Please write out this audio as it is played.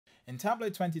In Tableau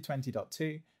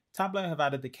 2020.2, Tableau have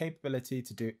added the capability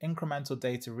to do incremental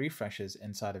data refreshes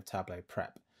inside of Tableau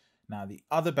Prep. Now, the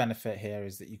other benefit here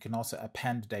is that you can also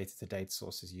append data to data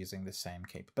sources using the same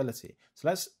capability. So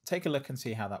let's take a look and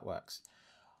see how that works.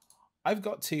 I've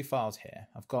got two files here.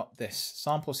 I've got this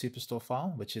sample superstore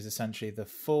file, which is essentially the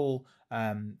full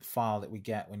file that we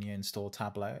get when you install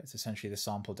Tableau. It's essentially the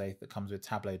sample data that comes with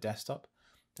Tableau Desktop.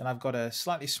 Then I've got a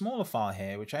slightly smaller file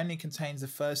here, which only contains the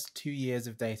first 2 years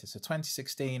of data, so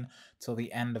 2016 till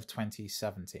the end of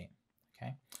 2017.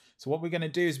 Okay, so what we're going to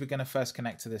do is we're going to first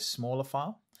connect to this smaller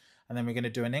file, and then we're going to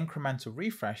do an incremental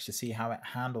refresh to see how it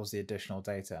handles the additional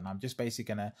data. And I'm just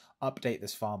basically going to update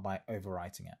this file by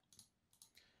overwriting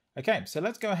it. Okay, so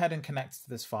let's go ahead and connect to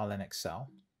this file in Excel.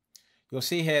 You'll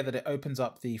see here that it opens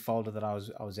up the folder that I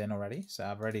was in already. So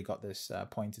I've already got this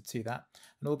pointed to that.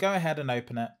 And we'll go ahead and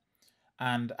open it.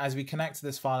 And as we connect to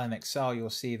this file in Excel, you'll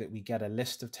see that we get a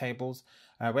list of tables.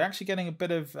 We're actually getting a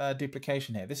bit of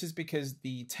duplication here. This is because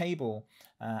the table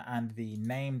and the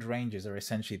named ranges are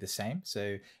essentially the same.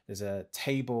 So there's a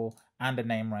table and a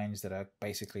name range that are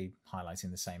basically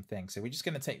highlighting the same thing. So we're just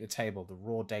going to take the table, the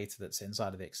raw data that's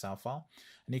inside of the Excel file,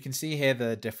 and you can see here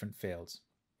the different fields.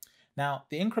 Now,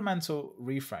 the incremental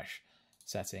refresh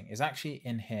setting is actually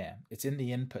in here. It's in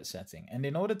the input setting. And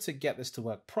in order to get this to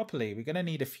work properly, we're going to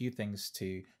need a few things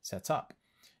to set up.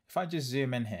 If I just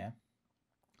zoom in here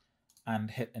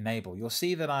and hit enable, you'll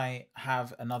see that I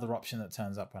have another option that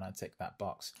turns up when I tick that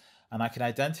box. And I can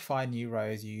identify new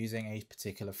rows using a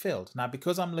particular field. Now,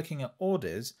 because I'm looking at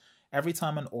orders, every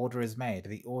time an order is made,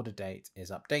 the order date is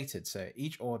updated. So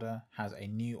each order has a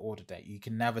new order date. You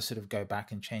can never sort of go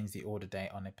back and change the order date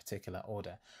on a particular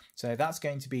order. So that's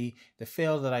going to be the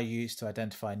field that I use to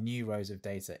identify new rows of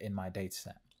data in my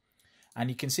dataset. And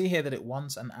you can see here that it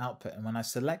wants an output. And when I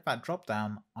select that drop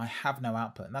down, I have no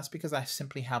output. And that's because I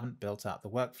simply haven't built out the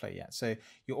workflow yet. So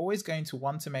you're always going to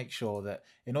want to make sure that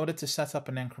in order to set up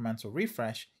an incremental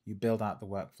refresh, you build out the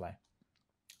workflow.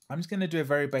 I'm just going to do a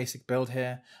very basic build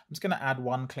here. I'm just going to add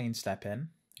one clean step in.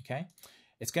 Okay.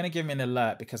 It's going to give me an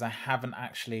alert because I haven't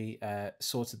actually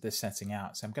sorted this setting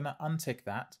out. So I'm going to untick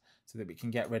that so that we can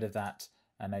get rid of that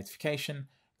notification.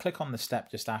 Click on the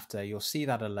step just after, you'll see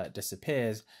that alert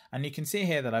disappears. And you can see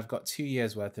here that I've got 2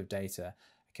 years worth of data.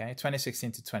 Okay,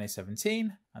 2016 to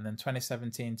 2017, and then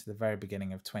 2017 to the very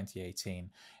beginning of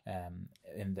 2018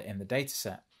 in the data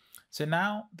set. So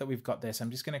now that we've got this,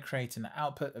 I'm just going to create an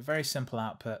output, a very simple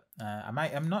output.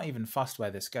 I'm not even fussed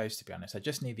where this goes, to be honest. I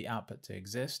just need the output to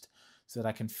exist so that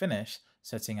I can finish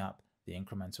setting up the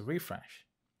incremental refresh.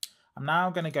 I'm now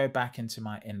going to go back into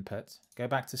my input, go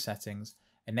back to settings,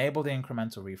 enable the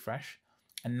incremental refresh,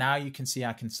 and now you can see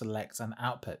I can select an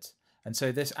output. And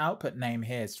so this output name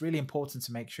here, it's really important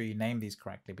to make sure you name these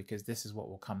correctly because this is what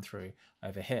will come through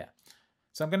over here.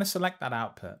 So I'm going to select that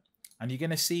output. And you're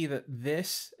going to see that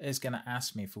this is going to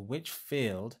ask me for which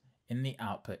field in the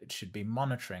output it should be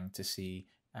monitoring to see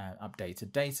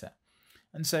updated data.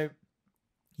 And so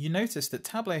you notice that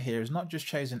Tableau here has not just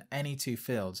chosen any two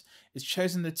fields, it's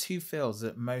chosen the two fields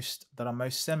that are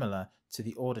most similar to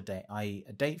the order date, i.e.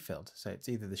 a date field. So it's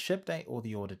either the ship date or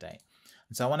the order date.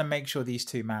 And so I want to make sure these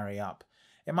two marry up.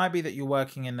 It might be that you're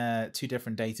working in two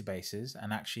different databases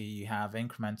and actually you have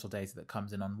incremental data that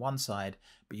comes in on one side,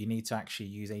 but you need to actually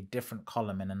use a different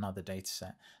column in another data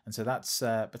set. And so that's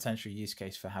a potential use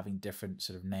case for having different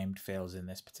sort of named fields in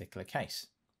this particular case.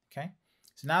 Okay,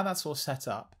 so now that's all set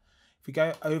up. If we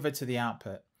go over to the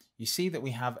output, you see that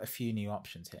we have a few new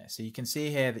options here. So you can see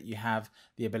here that you have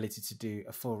the ability to do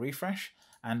a full refresh.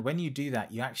 And when you do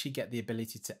that, you actually get the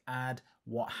ability to add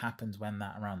what happens when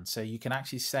that runs. So you can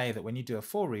actually say that when you do a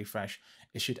full refresh,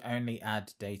 it should only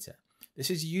add data. This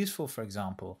is useful, for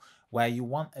example, where you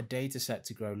want a data set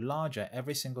to grow larger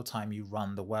every single time you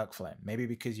run the workflow. Maybe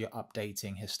because you're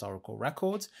updating historical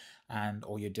records and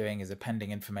all you're doing is appending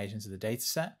information to the data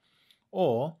set.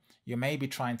 Or you may be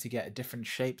trying to get a different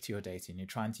shape to your data and you're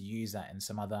trying to use that in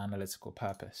some other analytical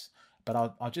purpose. But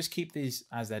I'll just keep these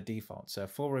as their default. So a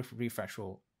full refresh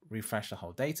will refresh the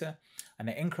whole data and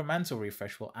an incremental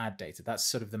refresh will add data. That's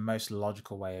sort of the most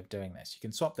logical way of doing this. You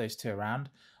can swap those two around,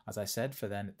 as I said, for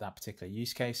then that particular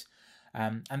use case.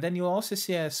 And then you'll also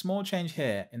see a small change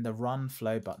here in the run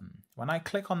flow button. When I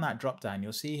click on that drop down,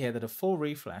 you'll see here that a full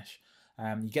refresh,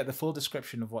 you get the full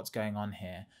description of what's going on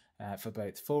here for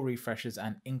both full refreshes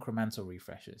and incremental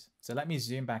refreshes. So let me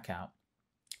zoom back out.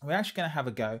 We're actually going to have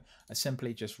a go at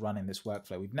simply just running this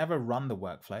workflow. We've never run the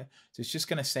workflow, so it's just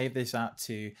going to save this out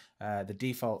to the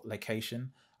default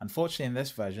location. Unfortunately, in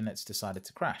this version, it's decided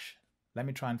to crash. Let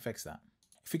me try and fix that.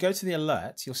 If we go to the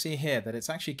alerts, you'll see here that it's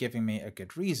actually giving me a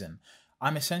good reason.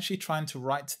 I'm essentially trying to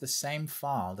write to the same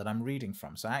file that I'm reading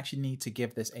from. So I actually need to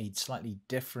give this a slightly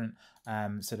different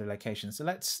sort of location. So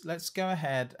let's go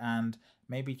ahead and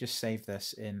maybe just save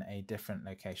this in a different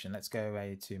location. Let's go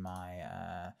away to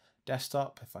my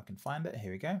desktop if I can find it.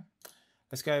 Here we go.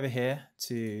 Let's go over here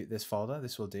to this folder.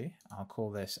 This will do. I'll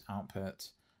call this output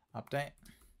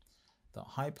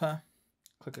update.hyper.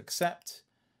 Click accept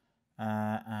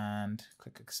and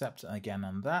click accept again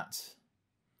on that.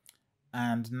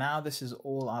 And now this is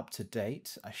all up to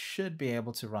date. I should be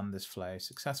able to run this flow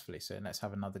successfully. So let's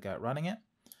have another go at running it.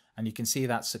 And you can see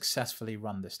that successfully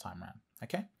run this time around.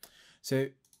 Okay. So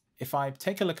if I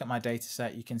take a look at my data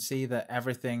set, you can see that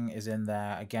everything is in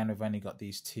there. Again, we've only got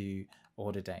these 2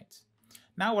 order dates.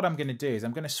 Now what I'm going to do is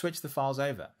I'm going to switch the files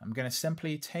over. I'm going to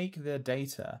simply take the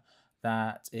data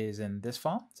that is in this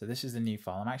file. So this is the new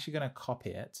file. I'm actually going to copy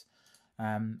it.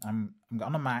 I'm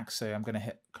on a Mac, so I'm going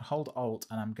to hold Alt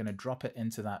and I'm going to drop it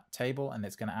into that table, and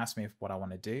it's going to ask me what I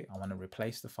want to do. I want to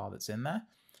replace the file that's in there.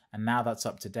 And now that's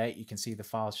up to date. You can see the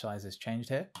file size has changed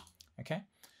here. Okay.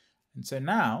 And so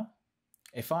now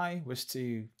if I was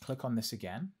to click on this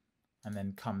again and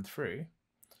then come through,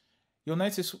 you'll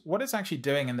notice what it's actually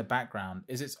doing in the background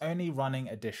is it's only running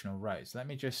additional rows. Let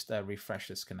me just refresh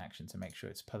this connection to make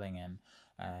sure it's pulling in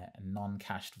a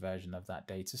non-cached version of that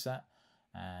data set.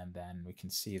 And then we can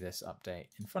see this update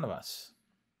in front of us.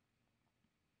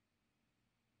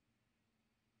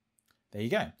 There you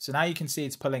go. So now you can see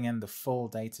it's pulling in the full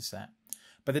data set.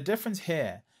 But the difference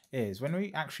here is when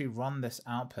we actually run this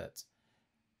output,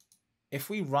 if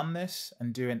we run this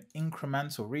and do an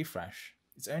incremental refresh,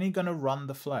 it's only going to run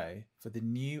the flow for the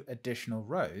new additional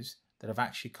rows that have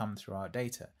actually come through our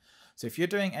data. So if you're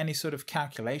doing any sort of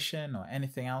calculation or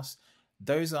anything else,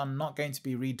 those are not going to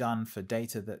be redone for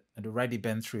data that had already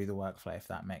been through the workflow, if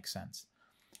that makes sense.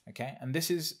 Okay, and this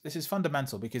is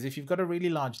fundamental because if you've got a really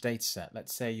large data set,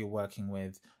 let's say you're working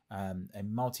with a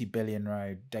multi-billion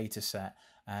row data set,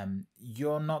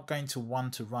 you're not going to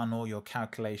want to run all your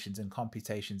calculations and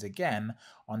computations again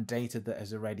on data that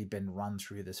has already been run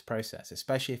through this process,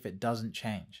 especially if it doesn't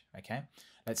change. Okay,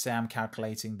 let's say I'm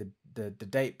calculating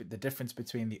the difference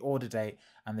between the order date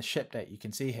and the ship date. You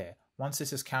can see here, once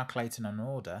this is calculating an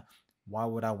order, why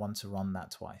would I want to run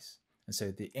that twice? And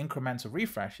so the incremental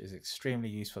refresh is extremely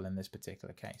useful in this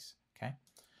particular case. Okay.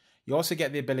 You also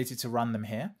get the ability to run them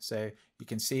here. So you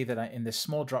can see that in this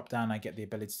small drop down, I get the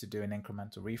ability to do an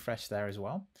incremental refresh there as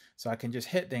well. So I can just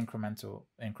hit the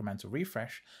incremental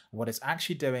refresh. What it's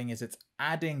actually doing is it's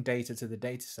adding data to the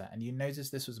data set. And you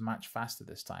notice this was much faster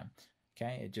this time.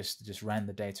 Okay. It just ran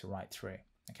the data right through.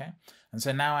 Okay. And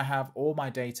so now I have all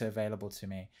my data available to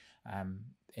me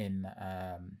and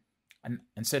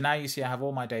so now you see I have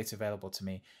all my data available to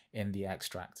me in the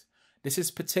extract. This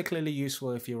is particularly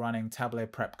useful if you're running Tableau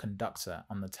Prep Conductor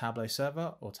on the Tableau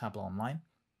server or Tableau Online.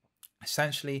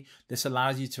 Essentially, this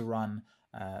allows you to run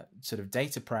sort of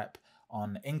data prep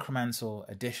on incremental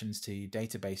additions to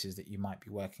databases that you might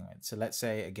be working with. So let's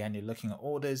say, again, you're looking at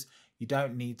orders. You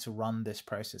don't need to run this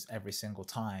process every single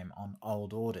time on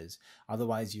old orders.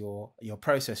 Otherwise, your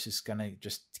process is going to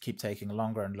just keep taking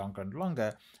longer and longer and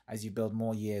longer as you build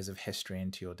more years of history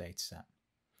into your data set.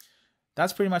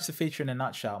 That's pretty much the feature in a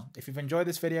nutshell. If you've enjoyed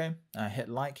this video, hit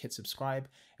like, hit subscribe.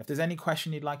 If there's any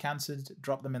question you'd like answered,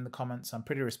 drop them in the comments. I'm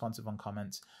pretty responsive on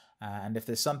comments. And if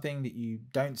there's something that you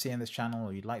don't see in this channel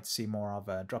or you'd like to see more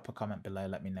of, drop a comment below.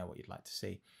 Let me know what you'd like to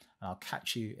see. And I'll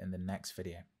catch you in the next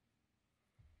video.